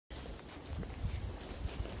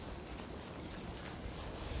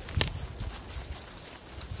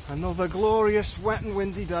Another glorious wet and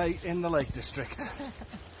windy day in the Lake District.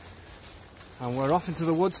 And we're off into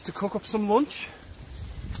the woods to cook up some lunch.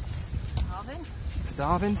 Starving?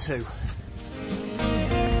 Starving too.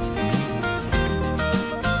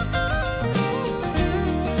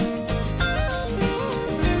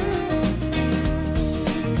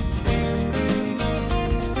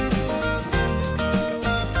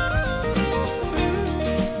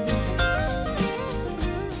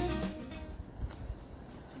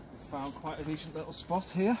 Quite a decent little spot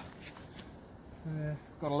here.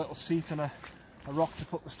 Got a little seat and a rock to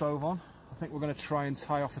put the stove on. I think we're going to try and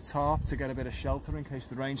tie off a tarp to get a bit of shelter in case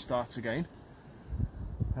the rain starts again.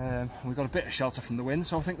 We've got a bit of shelter from the wind,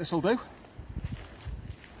 so I think this will do.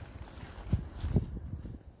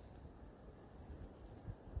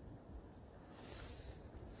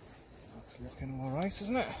 That's looking alright,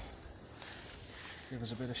 isn't it? Give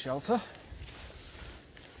us a bit of shelter.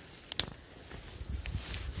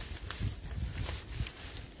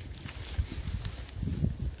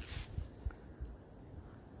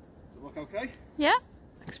 Okay? Yeah,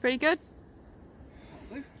 looks pretty good.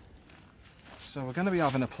 That'll do. So we're going to be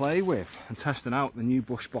having a play with and testing out the new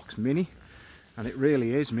Bushbox Mini, and it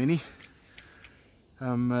really is mini.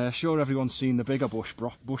 I'm sure everyone's seen the bigger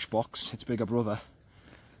Bushbox, its bigger brother.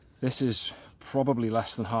 This is probably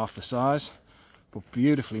less than half the size, but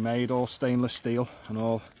beautifully made, all stainless steel and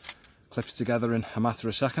all clips together in a matter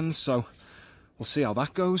of seconds, so we'll see how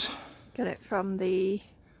that goes. Got it from the...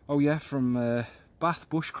 Oh yeah, from Bath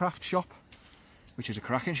Bushcraft shop, which is a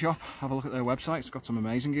cracking shop. Have a look at their website, it's got some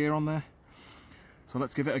amazing gear on there. So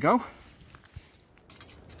let's give it a go.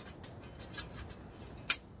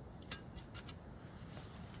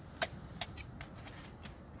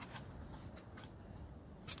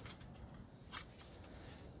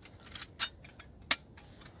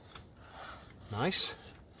 Nice.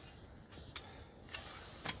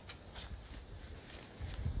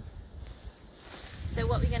 So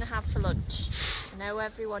what are we going to have for lunch? I know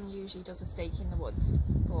everyone usually does a steak in the woods,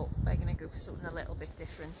 but we're going to go for something a little bit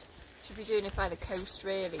different. Should be doing it by the coast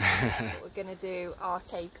really, but we're going to do our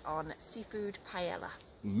take on Seafood Paella.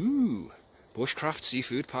 Ooh, Bushcraft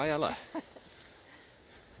Seafood Paella.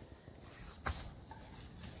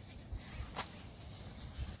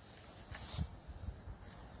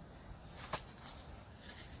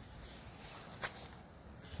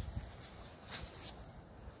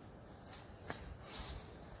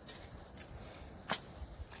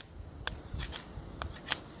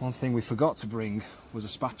 One thing we forgot to bring was a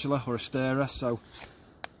spatula or a stirrer, so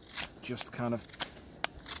just kind of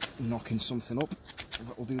knocking something up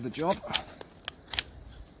that will do the job.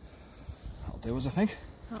 That'll do us, I think.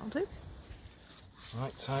 That'll do.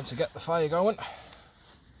 Right, time to get the fire going.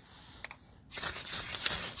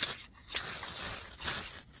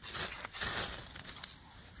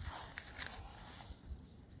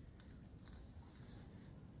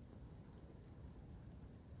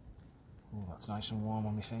 Oh, that's nice and warm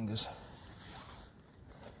on my fingers.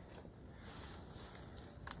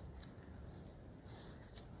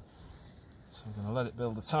 So I'm going to let it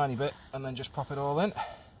build a tiny bit and then just pop it all in.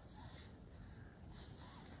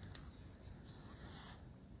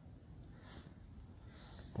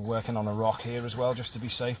 We're working on a rock here as well just to be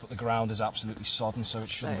safe, but the ground is absolutely sodden, so it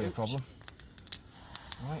shouldn't be a problem.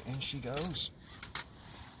 Right, in she goes.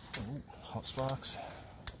 Ooh, hot sparks.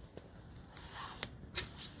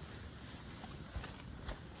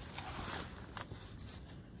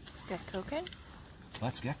 Let's get cooking.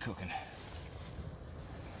 Let's get cooking.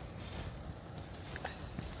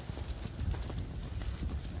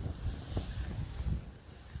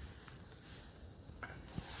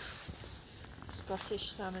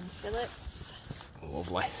 Scottish salmon fillets.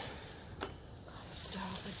 Lovely. I'll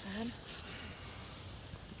start with them.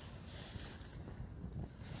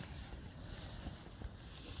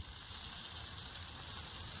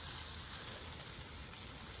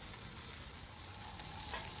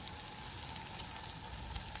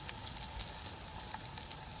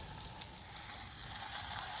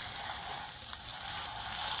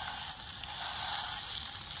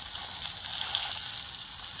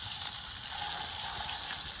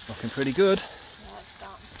 Looking pretty good. Yeah, it's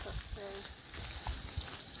starting to cook through.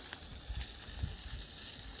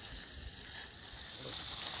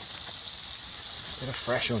 Bit of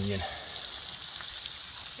fresh onion.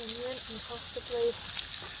 Onion and possibly...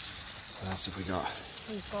 What else have we got?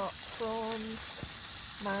 We've got prawns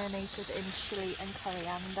marinated in chilli and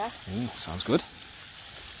coriander. Sounds good.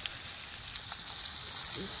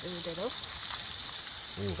 Seafood it up.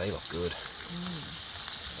 Ooh, they look good.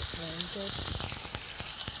 Looks very good.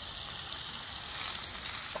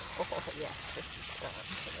 Oh yes, this is starting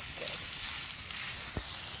to look good.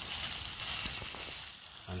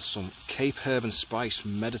 and some Cape Herb and Spice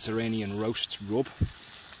Mediterranean roast rub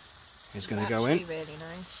is going to go in. Actually really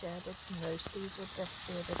nice. Yeah, I did some roasties with this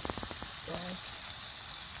the other day.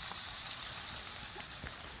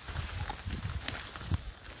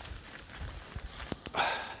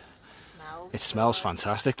 It smells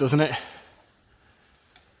fantastic, doesn't it?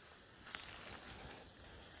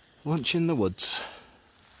 Lunch in the woods.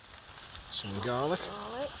 Some garlic.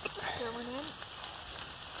 Garlic going in.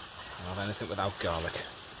 Can't have anything without garlic.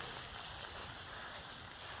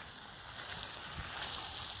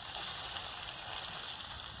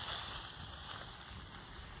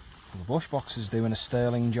 The bush box is doing a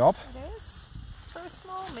sterling job. It is. For a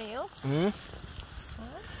small meal.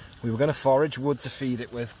 We were going to forage wood to feed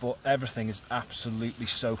it with, but everything is absolutely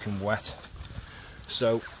soaking wet.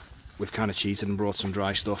 So we've kind of cheated and brought some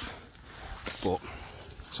dry stuff. But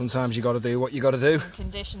sometimes you got to do what you got to do. The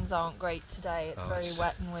conditions aren't great today. It's very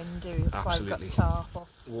wet and windy. That's absolutely why we've got the tarp off.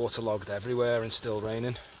 Waterlogged everywhere and still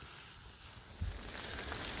raining.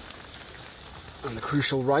 And the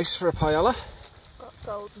crucial rice for a paella. Got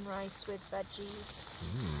golden rice with veggies.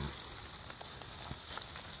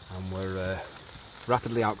 And we're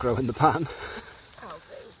rapidly outgrowing the pan. I'll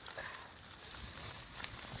do.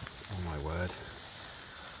 Oh my word.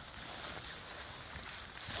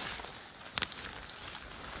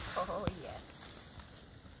 Oh yes.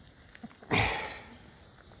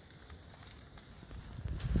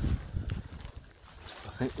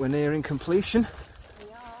 I think we're nearing completion.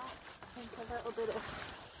 We are. I think a little bit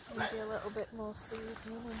of, maybe a little bit more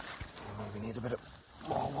seasoning. Oh, we need a bit of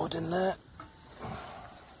more wood in there.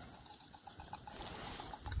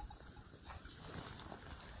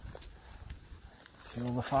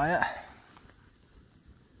 Fuel the fire.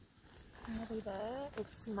 Nearly there. It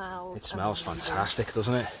smells. It smells fantastic,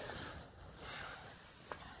 doesn't it?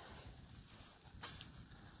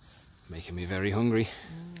 Making me very hungry.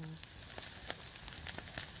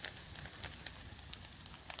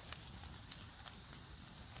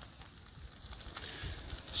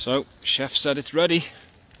 So, chef said it's ready.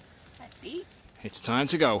 Let's eat. It's time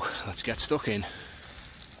to go. Let's get stuck in.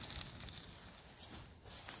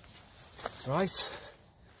 Right,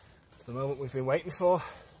 it's the moment we've been waiting for.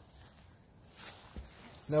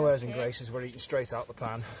 No airs and graces, we're eating straight out the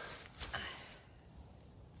pan.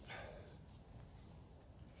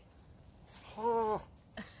 Oh,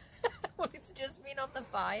 Well, it's just been on the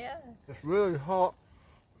fire. it's really hot.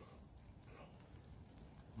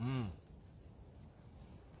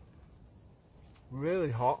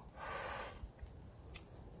 Really hot.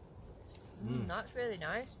 That's really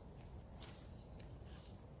nice.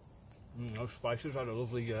 Those spices had a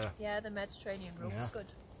lovely... Yeah, the Mediterranean rub's Yeah. good.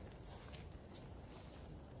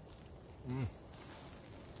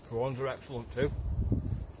 Prawns are excellent too.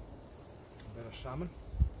 A bit of salmon.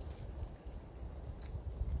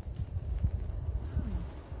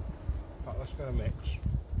 Right, let's get a mix.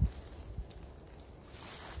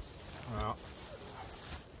 Right.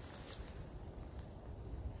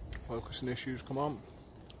 Focusing issues, come on.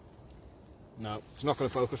 No, it's not going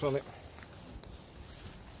to focus on it.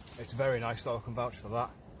 It's very nice though, I can vouch for that.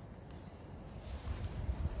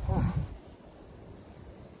 Oh.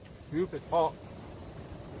 Stupid hot.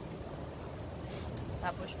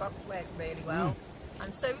 That bush box worked really well.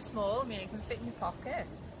 And so small, I mean, it can fit in your pocket.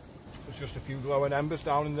 There's just a few glowing embers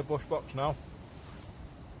down in the bush box now.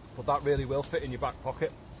 But that really will fit in your back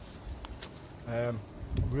pocket.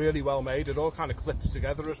 Really well made. It all kind of clips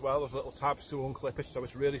together as well. There's little tabs to unclip it, so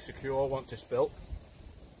it's really secure once it's built.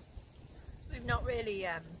 We've not really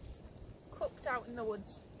cooked out in the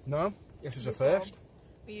woods. No, this is a before. first.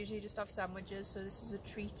 We usually just have sandwiches, so this is a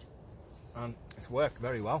treat. And it's worked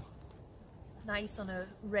very well. Nice on a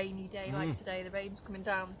rainy day like today. The rain's coming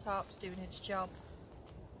down, the tarp's doing its job.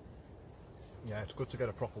 Yeah, it's good to get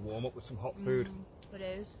a proper warm up with some hot food. It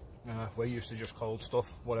is. We're used to just cold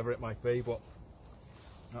stuff, whatever it might be, but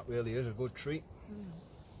that really is a good treat.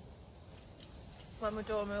 When we're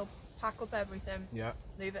done, we'll pack up everything. Yeah.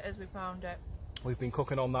 Leave it as we found it. We've been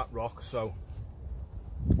cooking on that rock, so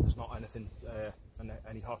there's not anything,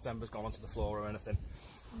 any hot embers gone onto the floor or anything.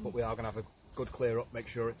 But we are going to have a good clear up, make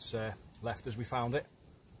sure it's left as we found it.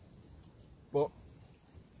 But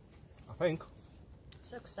I think,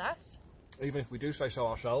 Success. even if we do say so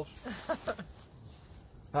ourselves,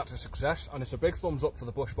 that's a success, and it's a big thumbs up for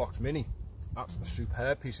the Bushbox Mini. That's a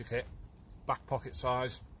superb piece of kit, back pocket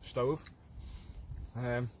size stove.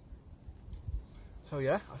 So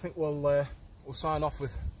yeah, I think we'll sign off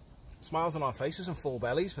with smiles on our faces and full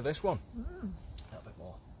bellies for this one. A little bit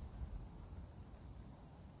more.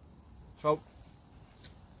 So,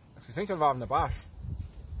 if you're thinking of having a bash,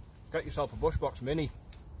 get yourself a Bushbox Mini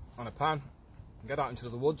and a pan Get out into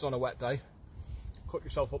the woods on a wet day, cook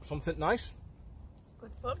yourself up something nice. It's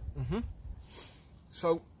good fun.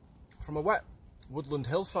 So, from a wet woodland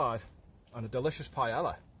hillside and a delicious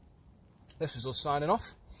paella, this is us signing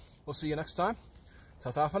off. We'll see you next time.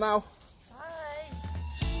 Ta-ta for now.